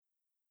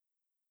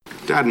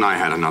Dad and I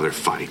had another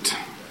fight.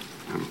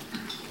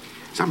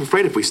 So I'm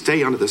afraid if we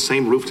stay under the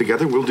same roof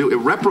together, we'll do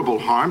irreparable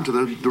harm to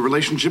the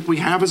relationship we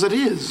have as it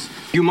is.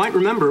 You might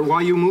remember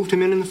why you moved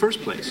him in the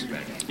first place.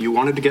 You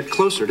wanted to get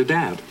closer to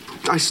Dad.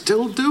 I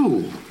still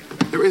do.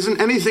 There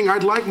isn't anything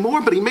I'd like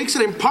more, but he makes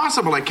it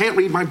impossible. I can't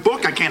read my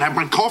book, I can't have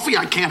my coffee,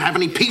 I can't have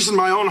any peace in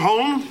my own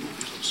home.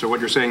 So what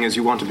you're saying is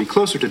you want to be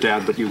closer to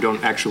Dad, but you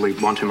don't actually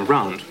want him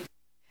around.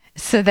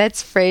 So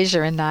that's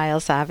Fraser and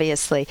Niles,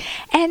 obviously.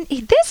 And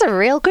there's a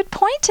real good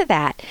point to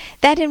that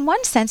in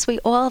one sense we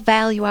all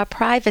value our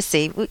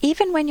privacy.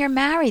 Even when you're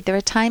married, there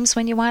are times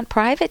when you want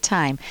private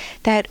time,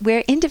 that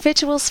we're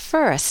individuals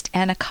first,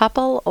 and a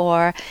couple,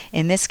 or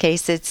in this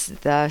case it's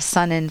the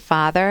son and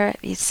father,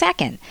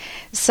 second.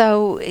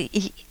 So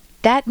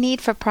that need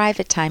for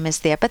private time is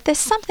there, but there's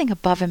something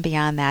above and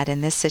beyond that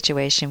in this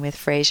situation with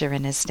Fraser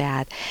and his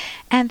dad.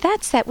 And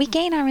that's that we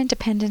gain our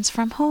independence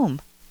from whom?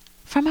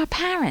 From our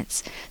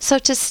parents. So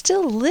to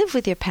still live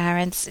with your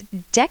parents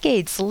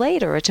decades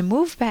later, or to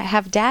move back,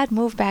 have Dad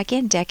move back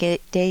in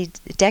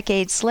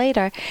decades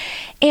later,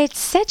 it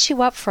sets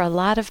you up for a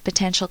lot of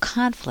potential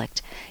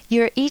conflict.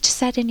 You're each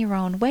set in your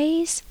own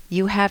ways.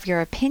 You have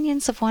your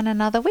opinions of one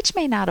another, which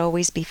may not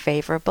always be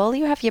favorable.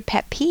 You have your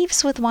pet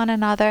peeves with one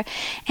another,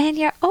 and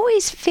you're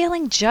always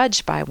feeling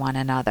judged by one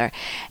another.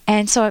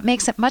 And so it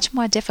makes it much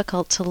more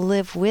difficult to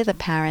live with a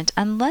parent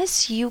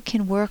unless you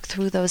can work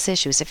through those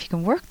issues. If you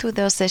can work through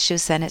those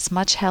issues, then it's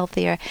much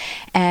healthier,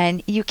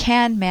 and you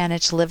can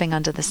manage living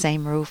under the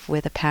same roof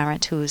with a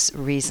parent who's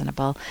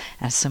reasonable,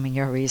 assuming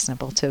you're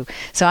reasonable too.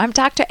 So I'm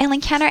Dr.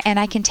 Ellen Kenner, and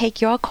I can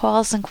take your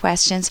calls and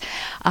questions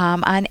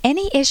on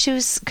any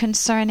issues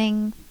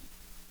concerning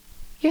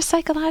your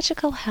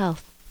psychological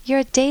health,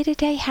 your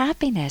day-to-day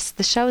happiness.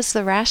 The show is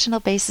the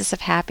rational basis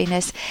of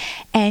happiness,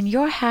 and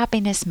your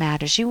happiness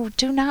matters. You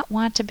do not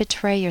want to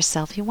betray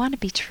yourself. You want to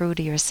be true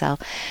to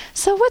yourself.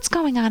 So what's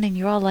going on in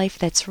your life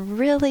that's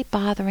really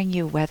bothering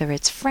you, whether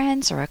it's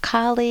friends or a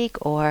colleague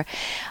or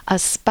a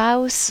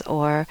spouse,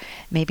 or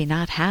maybe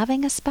not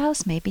having a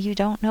spouse, maybe you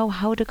don't know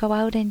how to go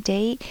out and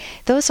date.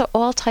 Those are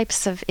all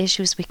types of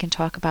issues we can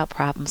talk about,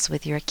 problems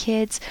with your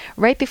kids.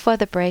 Right before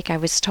the break, I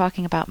was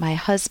talking about my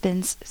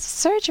husband's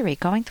surgery,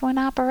 going through an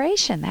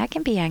operation. That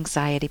can be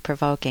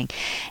anxiety-provoking.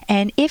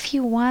 And if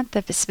you want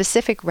the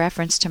specific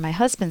reference to my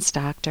husband's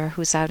doctor,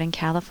 who's out in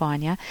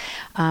California,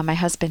 my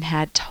husband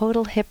had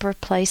total hip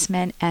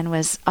replacement and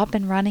was up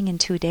and running in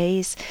 2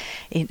 days.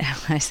 When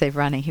I say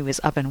running, he was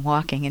up and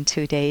walking in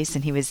 2 days,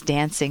 and he was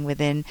dancing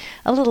within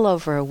a little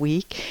over a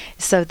week.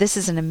 So this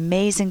is an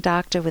amazing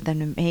doctor with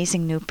an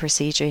amazing new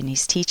procedure, and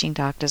he's teaching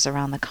doctors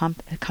around the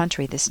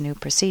country this new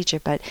procedure.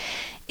 But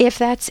if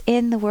that's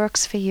in the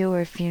works for you, or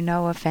if you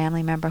know a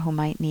family member who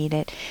might need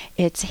it,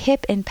 it's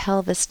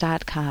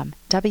hipandpelvis.com,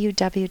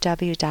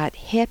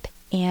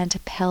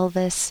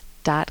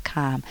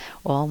 www.hipandpelvis.com,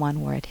 all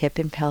one word,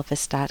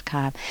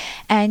 hipandpelvis.com.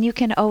 And you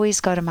can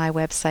always go to my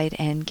website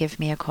and give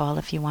me a call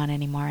if you want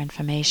any more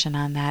information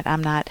on that.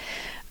 I'm not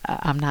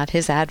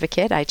his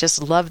advocate. I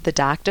just love the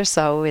doctor,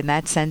 so in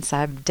that sense,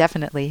 I'm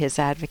definitely his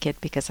advocate,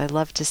 because I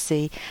love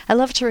to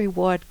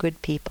reward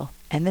good people.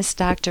 And this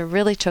doctor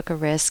really took a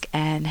risk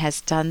and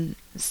has done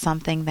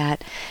something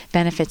that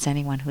benefits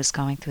anyone who's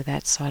going through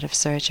that sort of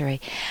surgery.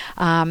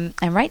 And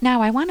right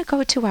now, I want to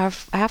go to our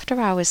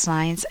after-hours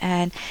lines,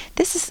 and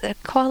this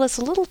call is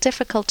a little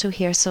difficult to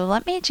hear, so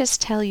let me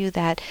just tell you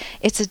that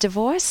it's a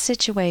divorce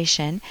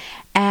situation,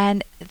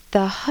 and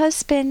the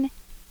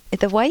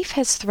wife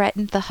has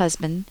threatened the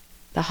husband.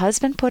 The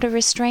husband put a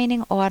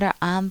restraining order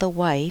on the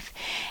wife,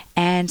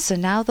 and so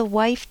now the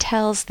wife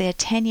tells their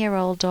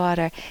 10-year-old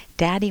daughter,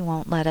 Daddy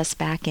won't let us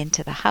back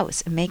into the house.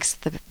 It makes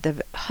the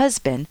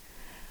husband,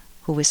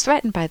 who was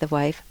threatened by the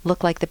wife,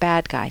 look like the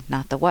bad guy,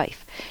 not the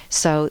wife.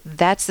 So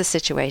that's the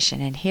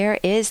situation, and here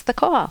is the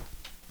call.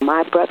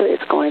 My brother is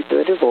going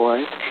through a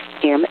divorce.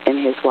 Him and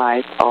his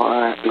wife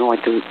are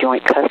going through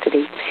joint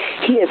custody.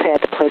 He has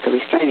had to place a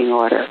restraining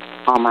order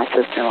on my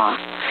sister-in-law.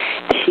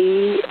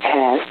 She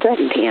has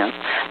threatened him,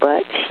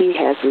 but she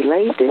has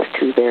relayed this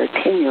to their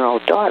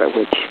 10-year-old daughter,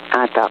 which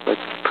I thought was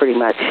pretty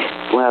much,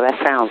 well, that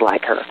sounds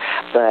like her.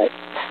 But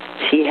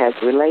she has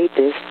relayed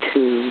this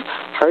to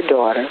her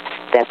daughter,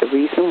 that the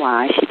reason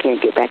why she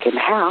can't get back in the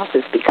house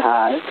is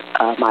because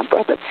of my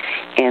brother,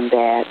 and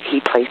that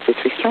he placed this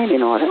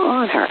restraining order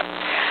on her.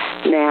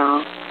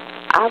 Now,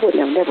 I would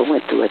have never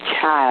went through a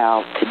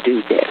child to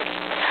do this.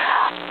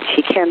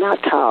 She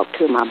cannot talk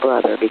to my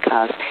brother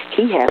because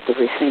he has the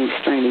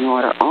restraining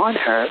order on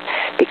her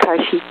because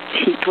she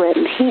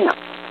threatened him.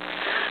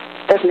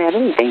 Doesn't have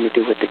anything to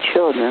do with the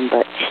children,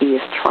 but she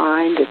is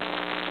trying to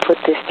put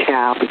this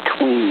child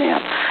between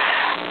them.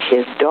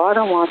 His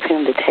daughter wants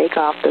him to take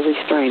off the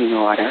restraining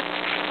order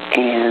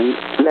and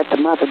let the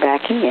mother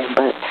back in,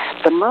 but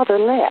the mother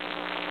left.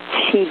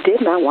 She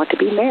did not want to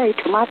be married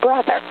to my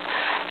brother.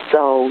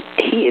 So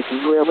he is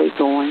really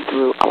going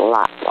through a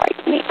lot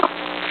right now.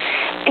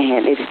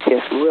 And it is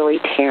just really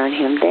tearing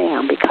him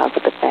down because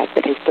of the fact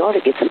that his daughter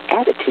gets an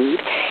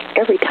attitude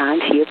every time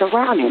she is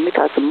around him,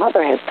 because the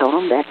mother has told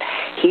him that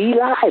he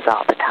lies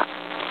all the time.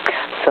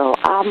 So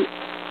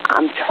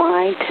I'm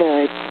trying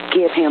to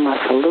give him a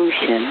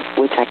solution,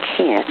 which I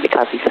can't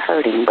because he's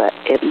hurting, but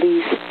at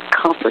least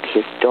comfort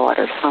his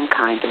daughter some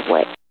kind of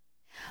way.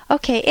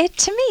 Okay,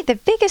 to me, the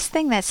biggest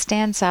thing that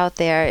stands out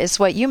there is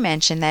what you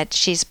mentioned, that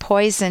she's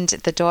poisoned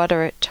the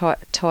daughter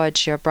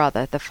towards your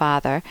brother, the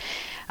father.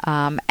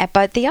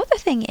 But the other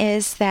thing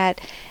is that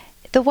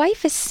the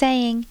wife is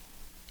saying,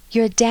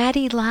 your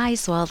daddy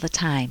lies all the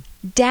time.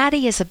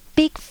 Daddy is a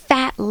big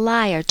fat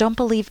liar. Don't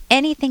believe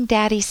anything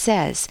Daddy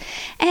says.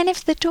 And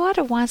if the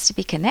daughter wants to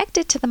be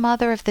connected to the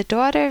mother, if the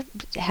daughter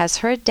has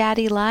heard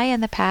Daddy lie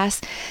in the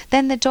past,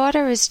 then the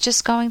daughter is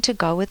just going to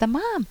go with the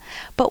mom.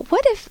 But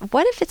what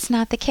if it's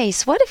not the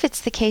case? What if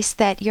it's the case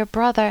that your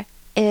brother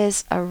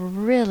is a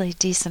really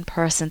decent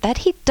person, that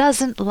he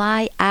doesn't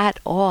lie at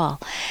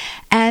all,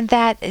 and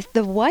that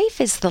the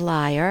wife is the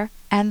liar,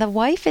 and the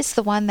wife is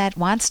the one that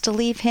wants to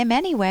leave him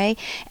anyway,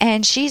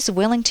 and she's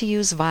willing to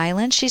use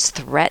violence. She's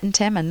threatened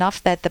him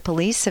enough that the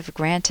police have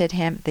granted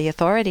him, the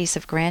authorities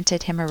have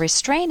granted him a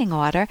restraining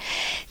order.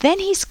 Then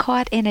he's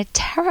caught in a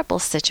terrible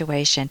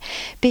situation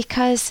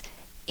because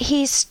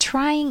he's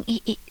trying...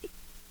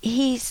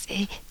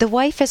 the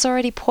wife has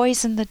already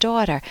poisoned the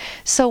daughter.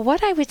 So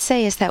what I would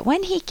say is that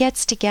when he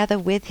gets together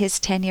with his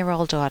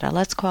 10-year-old daughter,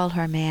 let's call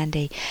her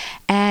Mandy,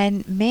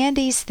 and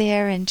Mandy's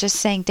there and just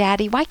saying,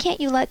 Daddy, why can't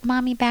you let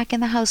Mommy back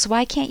in the house?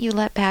 Why can't you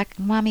let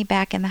Mommy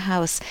back in the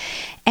house?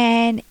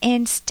 And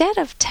instead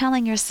of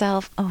telling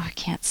yourself, oh, I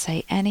can't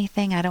say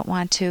anything, I don't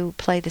want to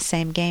play the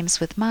same games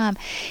with Mom,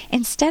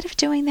 instead of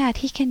doing that,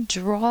 he can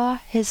draw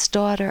his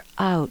daughter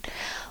out.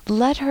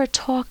 Let her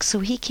talk so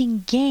he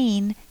can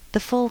gain the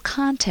full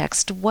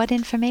context, what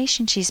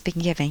information she's been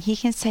giving. He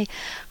can say,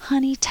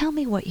 honey, tell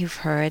me what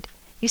you've heard.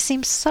 You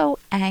seem so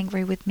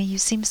angry with me. You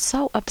seem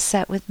so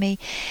upset with me.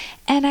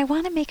 And I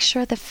want to make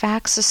sure the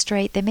facts are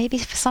straight. There may be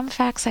some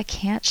facts I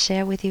can't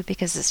share with you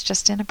because it's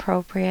just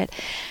inappropriate.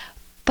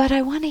 But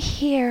I want to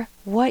hear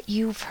what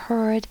you've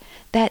heard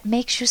that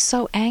makes you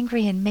so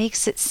angry and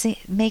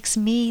makes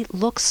me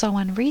look so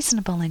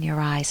unreasonable in your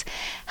eyes.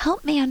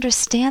 Help me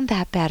understand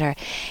that better.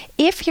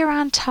 If you're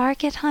on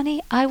target,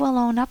 honey, I will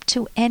own up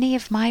to any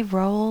of my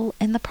role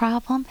in the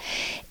problem.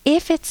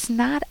 If it's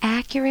not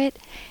accurate,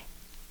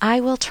 I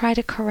will try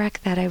to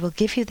correct that. I will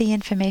give you the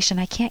information.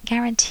 I can't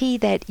guarantee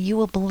that you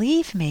will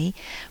believe me,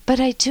 but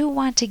I do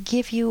want to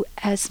give you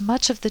as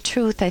much of the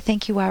truth. I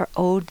think you are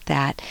owed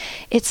that.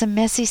 It's a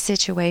messy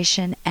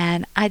situation,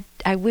 and I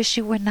wish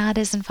you were not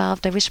as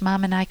involved. I wish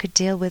Mom and I could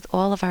deal with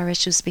all of our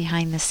issues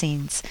behind the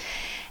scenes.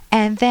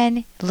 And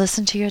then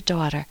listen to your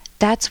daughter.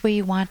 That's where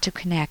you want to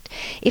connect.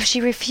 If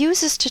she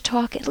refuses to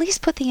talk, at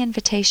least put the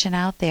invitation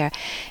out there.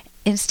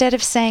 Instead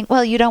of saying,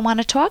 well, you don't want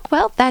to talk,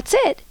 well, that's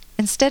it.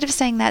 Instead of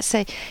saying that,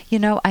 say,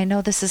 I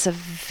know this is a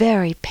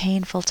very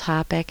painful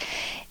topic.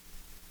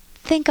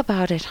 Think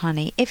about it,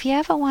 honey. If you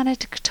ever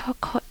wanted to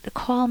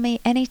call me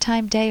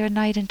anytime, day or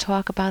night, and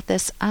talk about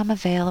this, I'm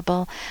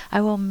available. I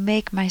will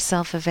make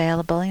myself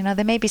available.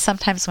 There may be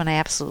sometimes when I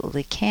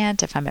absolutely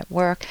can't if I'm at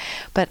work,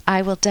 but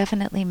I will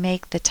definitely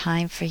make the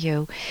time for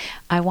you.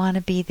 I want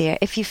to be there.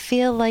 If you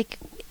feel like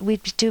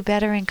we'd do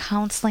better in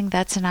counseling,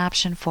 that's an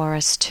option for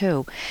us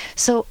too.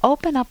 So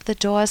open up the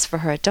doors for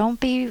her. Don't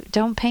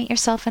paint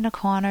yourself in a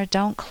corner.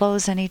 Don't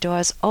close any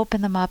doors.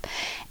 Open them up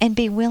and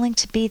be willing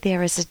to be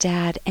there as a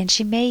dad. And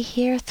she may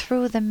hear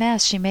through the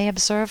mess. She may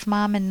observe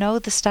Mom and know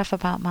the stuff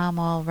about Mom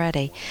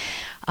already.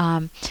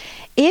 So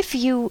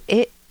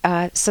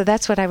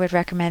that's what I would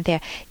recommend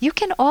there. You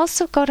can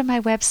also go to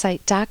my website,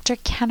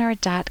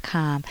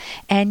 drkenner.com,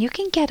 and you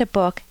can get a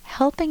book,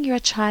 Helping Your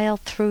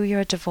Child Through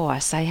Your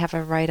Divorce. I have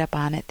a write-up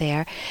on it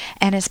there,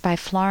 and it's by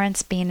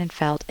Florence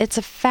Bienenfeld. It's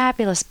a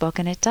fabulous book,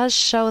 and it does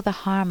show the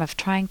harm of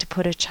trying to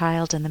put a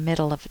child in the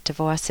middle of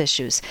divorce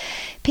issues.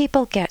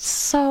 People get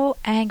so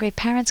angry.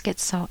 Parents get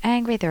so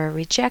angry. There are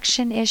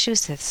rejection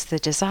issues. It's the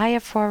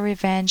desire for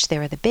revenge.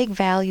 There are the big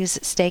values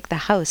at stake,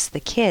 the house, the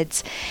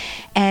kids,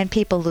 and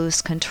people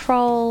lose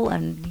control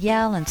and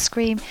yell and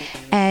scream.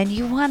 And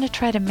you want to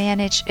try to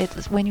manage it.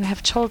 When you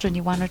have children,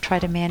 you want to try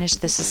to manage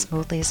this as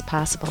smoothly as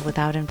possible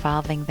without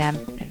involving them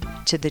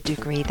to the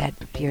degree that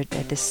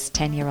this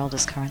 10-year-old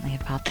is currently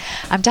involved.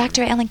 I'm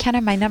Dr. Ellen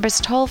Kenner. My number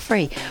is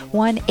toll-free,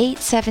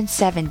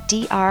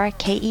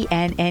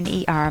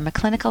 1-877-DRKENNER. I'm a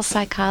clinical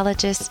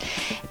psychologist,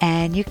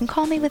 and you can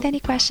call me with any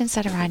questions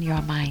that are on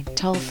your mind.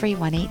 Toll-free,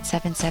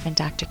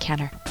 1-877-Dr.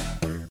 Kenner.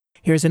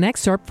 Here's an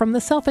excerpt from The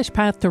Selfish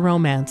Path to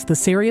Romance, the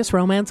Serious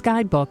Romance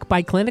Guidebook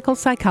by clinical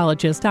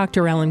psychologist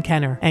Dr. Ellen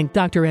Kenner and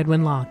Dr.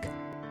 Edwin Locke.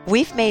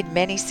 We've made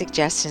many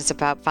suggestions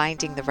about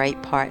finding the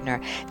right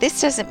partner. This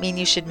doesn't mean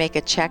you should make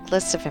a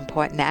checklist of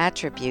important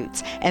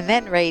attributes and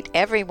then rate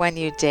everyone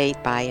you date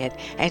by it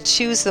and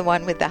choose the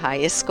one with the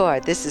highest score.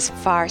 This is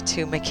far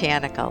too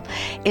mechanical.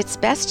 It's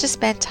best to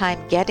spend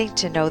time getting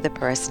to know the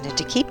person and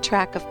to keep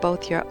track of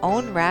both your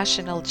own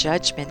rational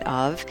judgment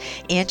of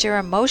and your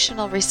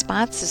emotional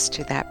responses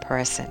to that person.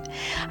 person.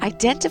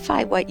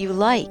 Identify what you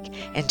like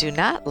and do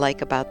not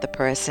like about the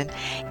person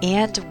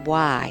and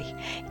why.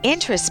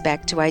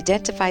 Introspect to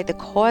identify the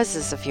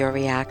causes of your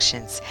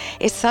reactions.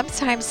 It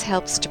sometimes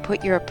helps to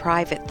put your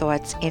private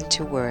thoughts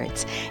into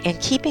words, and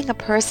keeping a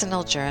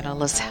personal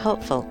journal is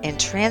helpful in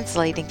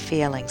translating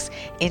feelings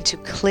into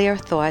clear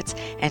thoughts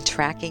and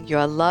tracking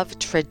your love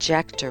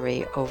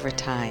trajectory over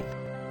time.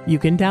 You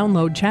can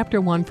download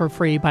Chapter 1 for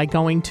free by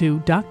going to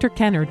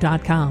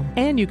drkenner.com,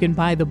 and you can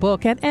buy the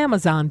book at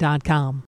amazon.com.